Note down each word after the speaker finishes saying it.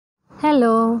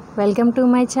Hello welcome to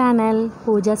my channel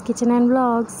pujas kitchen and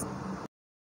blogs.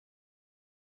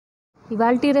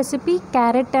 ఇవాల్టి recipe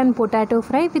carrot and potato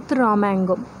fry with raw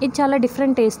mango. ఇది చాలా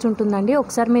different taste ఉంటుందండి.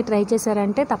 ఒకసారి మీరు ట్రై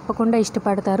చేశారంటే తప్పకుండా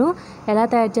ఇష్టపడతారు. ఎలా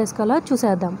తయారు చేసుకోవాలో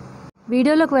చూసేద్దాం.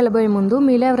 వీడియోలోకి వెళ్ళబోయే ముందు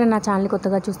మీలో ఎవరైనా నా ఛానల్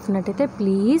కొత్తగా చూస్తున్నట్టయితే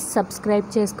ప్లీజ్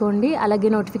సబ్స్క్రైబ్ చేసుకోండి.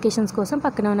 అలాగే నోటిఫికేషన్స్ కోసం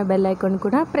పక్కన ఉన్న బెల్ ఐకాన్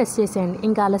కూడా ప్రెస్ చేసేయండి.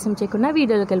 ఇంకా ఆలస్యం చేయకుండా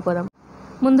వీడియోలోకి వెళ్ళిపోదాం.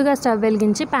 ముందుగా స్టవ్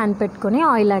వెలిగించి ప్యాన్ పెట్టుకొని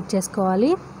ఆయిల్ యాడ్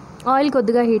చేసుకోవాలి. ఆయిల్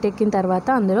కొద్దిగా హీట్ ఎక్కిన తర్వాత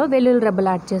అందులో వెల్లుల్లి రెబ్బలు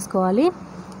యాడ్ చేసుకోవాలి.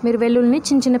 మీరు వెల్లుల్లిని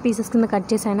చిన్న చిన్న పీసెస్ కింద కట్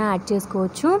చేసి అయినా యాడ్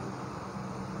చేసుకోవచ్చు.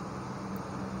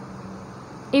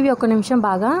 ఇవి 1 నిమిషం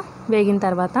బాగా వేగిన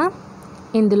తర్వాత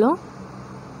ఇందులో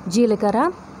జీలకర్ర,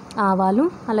 ఆవాలు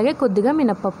అలాగే కొద్దిగా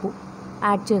మినప్పప్పు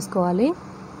యాడ్ చేసుకోవాలి.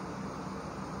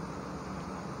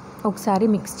 ఒకసారి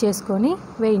మిక్స్ చేసుకొని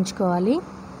వేయించుకోవాలి.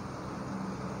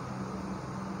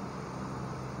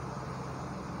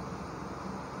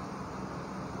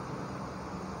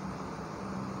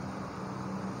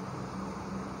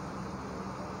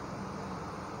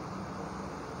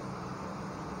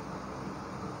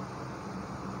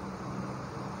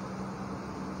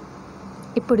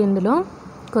 ఇప్పుడు ఇందులో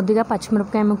కొద్దిగా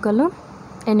పచ్చిమిరపకాయ ముక్కలు,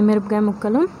 ఎండుమిరపకాయ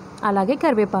ముక్కలు అలాగే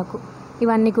కరివేపాకు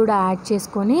ఇవన్నీ కూడా యాడ్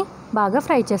చేసుకొని బాగా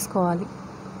ఫ్రై చేసుకోవాలి.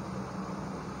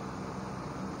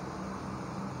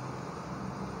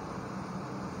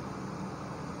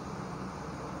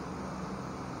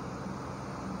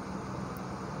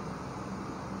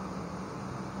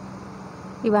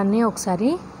 ఇవన్నీ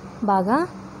ఒకసారి బాగా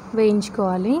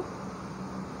వేయించుకోవాలి.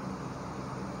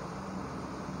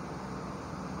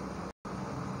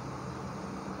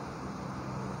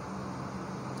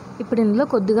 ఇప్పుడు ఇందులో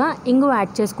కొద్దిగా ఇంగు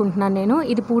యాడ్ చేసుకుంటున్నాను నేను.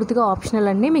 ఇది పూర్తిగా ఆప్షనల్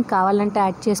అండి. మీకు కావాలంటే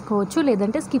యాడ్ చేసుకోవచ్చు,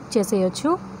 లేదంటే స్కిప్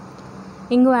చేసేయచ్చు.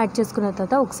 ఇంగు యాడ్ చేసుకున్న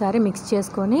తర్వాత ఒకసారి మిక్స్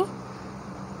చేసుకొని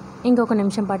ఇంకొక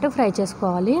నిమిషం పాటు ఫ్రై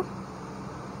చేసుకోవాలి.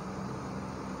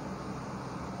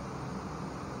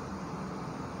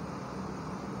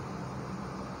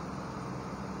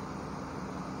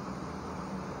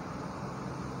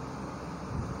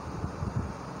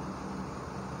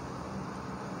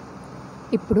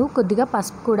 ఇప్పుడు కొద్దిగా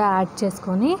పసుపు కూడా యాడ్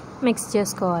చేసుకొని మిక్స్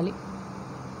చేసుకోవాలి.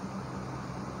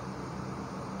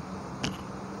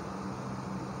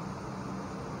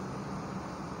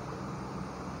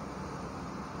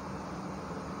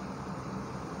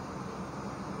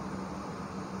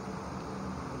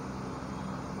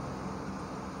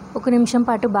 ఒక నిమిషం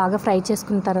పాటు బాగా ఫ్రై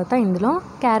చేసుకున్న తర్వాత ఇందులో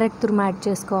క్యారెట్ తురుము యాడ్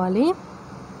చేసుకోవాలి.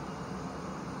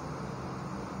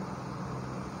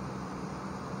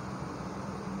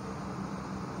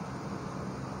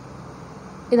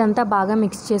 ఇదంతా బాగా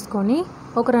మిక్స్ చేసుకొని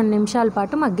ఒక 2 నిమిషాల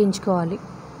పాటు మగ్గించుకోవాలి.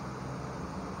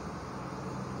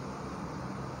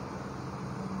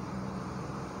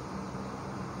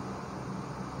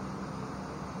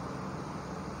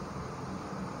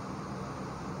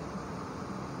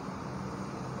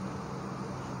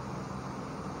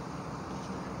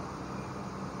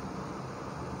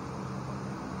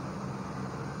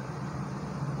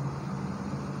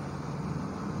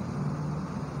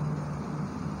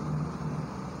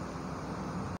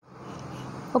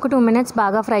 ఒక 2 మినిట్స్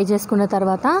బాగా ఫ్రై చేసుకున్న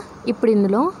తర్వాత ఇప్పుడు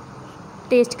ఇందులో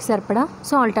టేస్ట్కి సరిపడా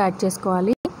సాల్ట్ యాడ్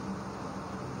చేసుకోవాలి.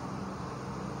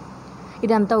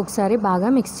 ఇదంతా ఒకసారి బాగా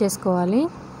మిక్స్ చేసుకోవాలి.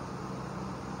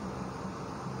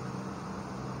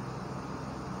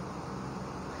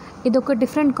 ఇది ఒక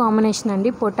డిఫరెంట్ కాంబినేషన్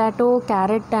అండి. Potato,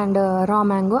 carrot and raw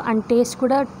mango and taste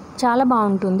కూడా చాలా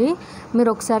బాగుంటుంది.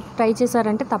 మీరు ఒకసారి ట్రై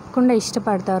చేశారంటే తప్పకుండా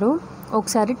ఇష్టపడతారు.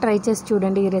 ఒకసారి ట్రై చేసి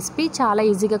చూడండి. ఈ రెసిపీ చాలా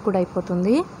ఈజీగా కూడా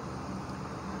అయిపోతుంది.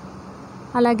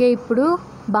 అలాగే ఇప్పుడు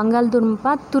బంగాళదుంప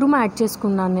తురుము యాడ్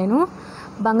చేసుకున్నాను నేను.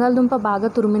 బంగాళదుంప బాగా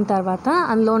తురిమిన తర్వాత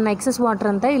అందులో ఉన్న ఎక్సెస్ వాటర్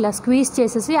అంతా ఇలా స్క్వీజ్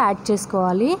చేసేసి యాడ్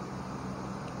చేసుకోవాలి.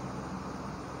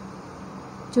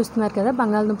 చూస్తున్నారు కదా,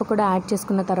 బంగాళదుంప కూడా యాడ్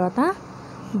చేసుకున్న తర్వాత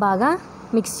బాగా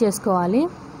మిక్స్ చేసుకోవాలి.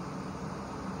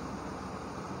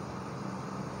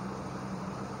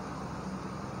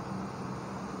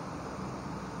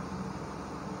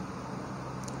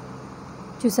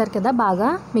 చూసారు కదా, బాగా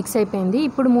మిక్స్ అయిపోయింది.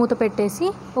 ఇప్పుడు మూత పెట్టేసి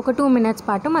ఒక 2 మినిట్స్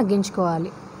పాటు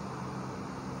మగ్గించుకోవాలి.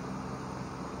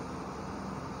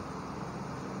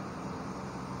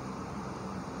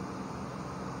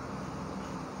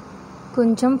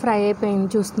 కొంచెం ఫ్రై అయిపోయింది,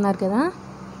 చూస్తున్నారు కదా.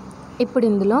 ఇప్పుడు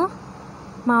ఇందులో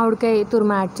మామిడికాయ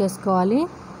తురుము యాడ్ చేసుకోవాలి.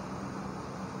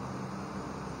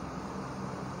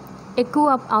 ఎక్కువ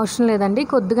అవసరం లేదండి,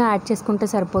 కొద్దిగా యాడ్ చేసుకుంటే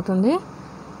సరిపోతుంది.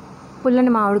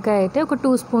 పుల్లని మామిడికాయ అయితే ఒక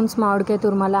 2 స్పూన్స్ మామిడికాయ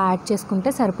తురుమల యాడ్ చేసుకుంటే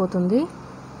సరిపోతుంది.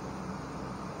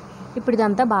 ఇప్పుడు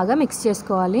ఇదంతా బాగా మిక్స్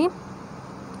చేసుకోవాలి.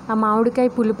 ఆ మామిడికాయ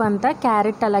పులుపు అంతా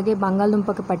క్యారెట్ అలాగే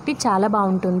బంగాళదుంపకి పట్టి చాలా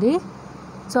బాగుంటుంది.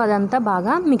 సో అదంతా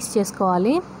బాగా మిక్స్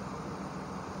చేసుకోవాలి.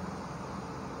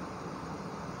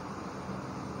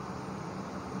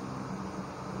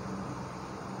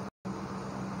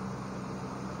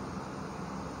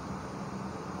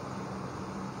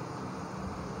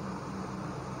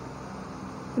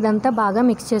 ఇదంతా బాగా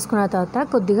మిక్స్ చేసుకున్న తర్వాత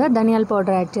కొద్దిగా ధనియాల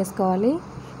పౌడర్ యాడ్ చేసుకోవాలి.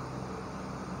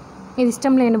 ఇది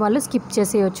ఇష్టం లేని వాళ్ళు స్కిప్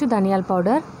చేసేయచ్చు ధనియాల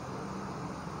పౌడర్.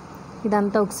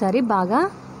 ఇదంతా ఒకసారి బాగా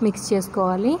మిక్స్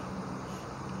చేసుకోవాలి.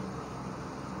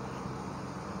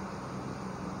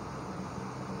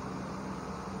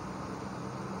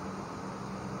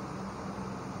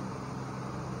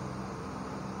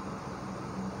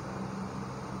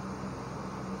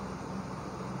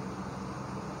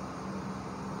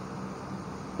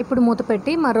 ఇప్పుడు మూత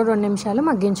పెట్టి మరో 2 నిమిషాలు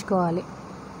మగ్గించుకోవాలి.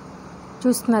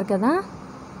 చూస్తున్నారు కదా,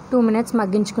 2 మినిట్స్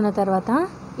మగ్గించుకున్న తర్వాత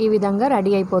ఈ విధంగా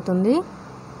రెడీ అయిపోతుంది.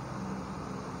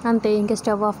 అంతే, ఇంకా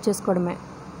స్టవ్ ఆఫ్ చేసుకోవడమే.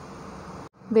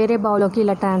 వేరే బౌల్లోకి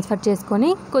ఇలా ట్రాన్స్ఫర్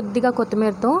చేసుకొని కొద్దిగా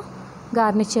కొత్తిమీరతో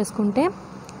గార్నిష్ చేసుకుంటే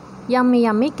యమ్మీ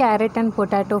యమ్మీ carrot and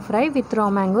potato fry with raw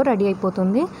mango ready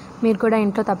అయిపోతుంది. మీరు కూడా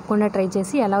ఇంట్లో తప్పకుండా ట్రై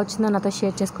చేసి ఎలా వచ్చిందో నాతో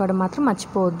షేర్ చేసుకోవడం మాత్రం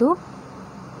మర్చిపోవద్దు.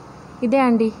 ఇదే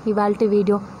అండి ఇవాల్టి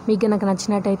వీడియో. మీకు కనుక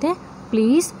నచ్చినట్టయితే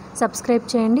ప్లీజ్ సబ్స్క్రైబ్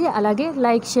చేయండి. అలాగే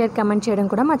లైక్, షేర్, కమెంట్ చేయడం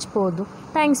కూడా మర్చిపోవద్దు.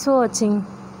 Thanks for watching.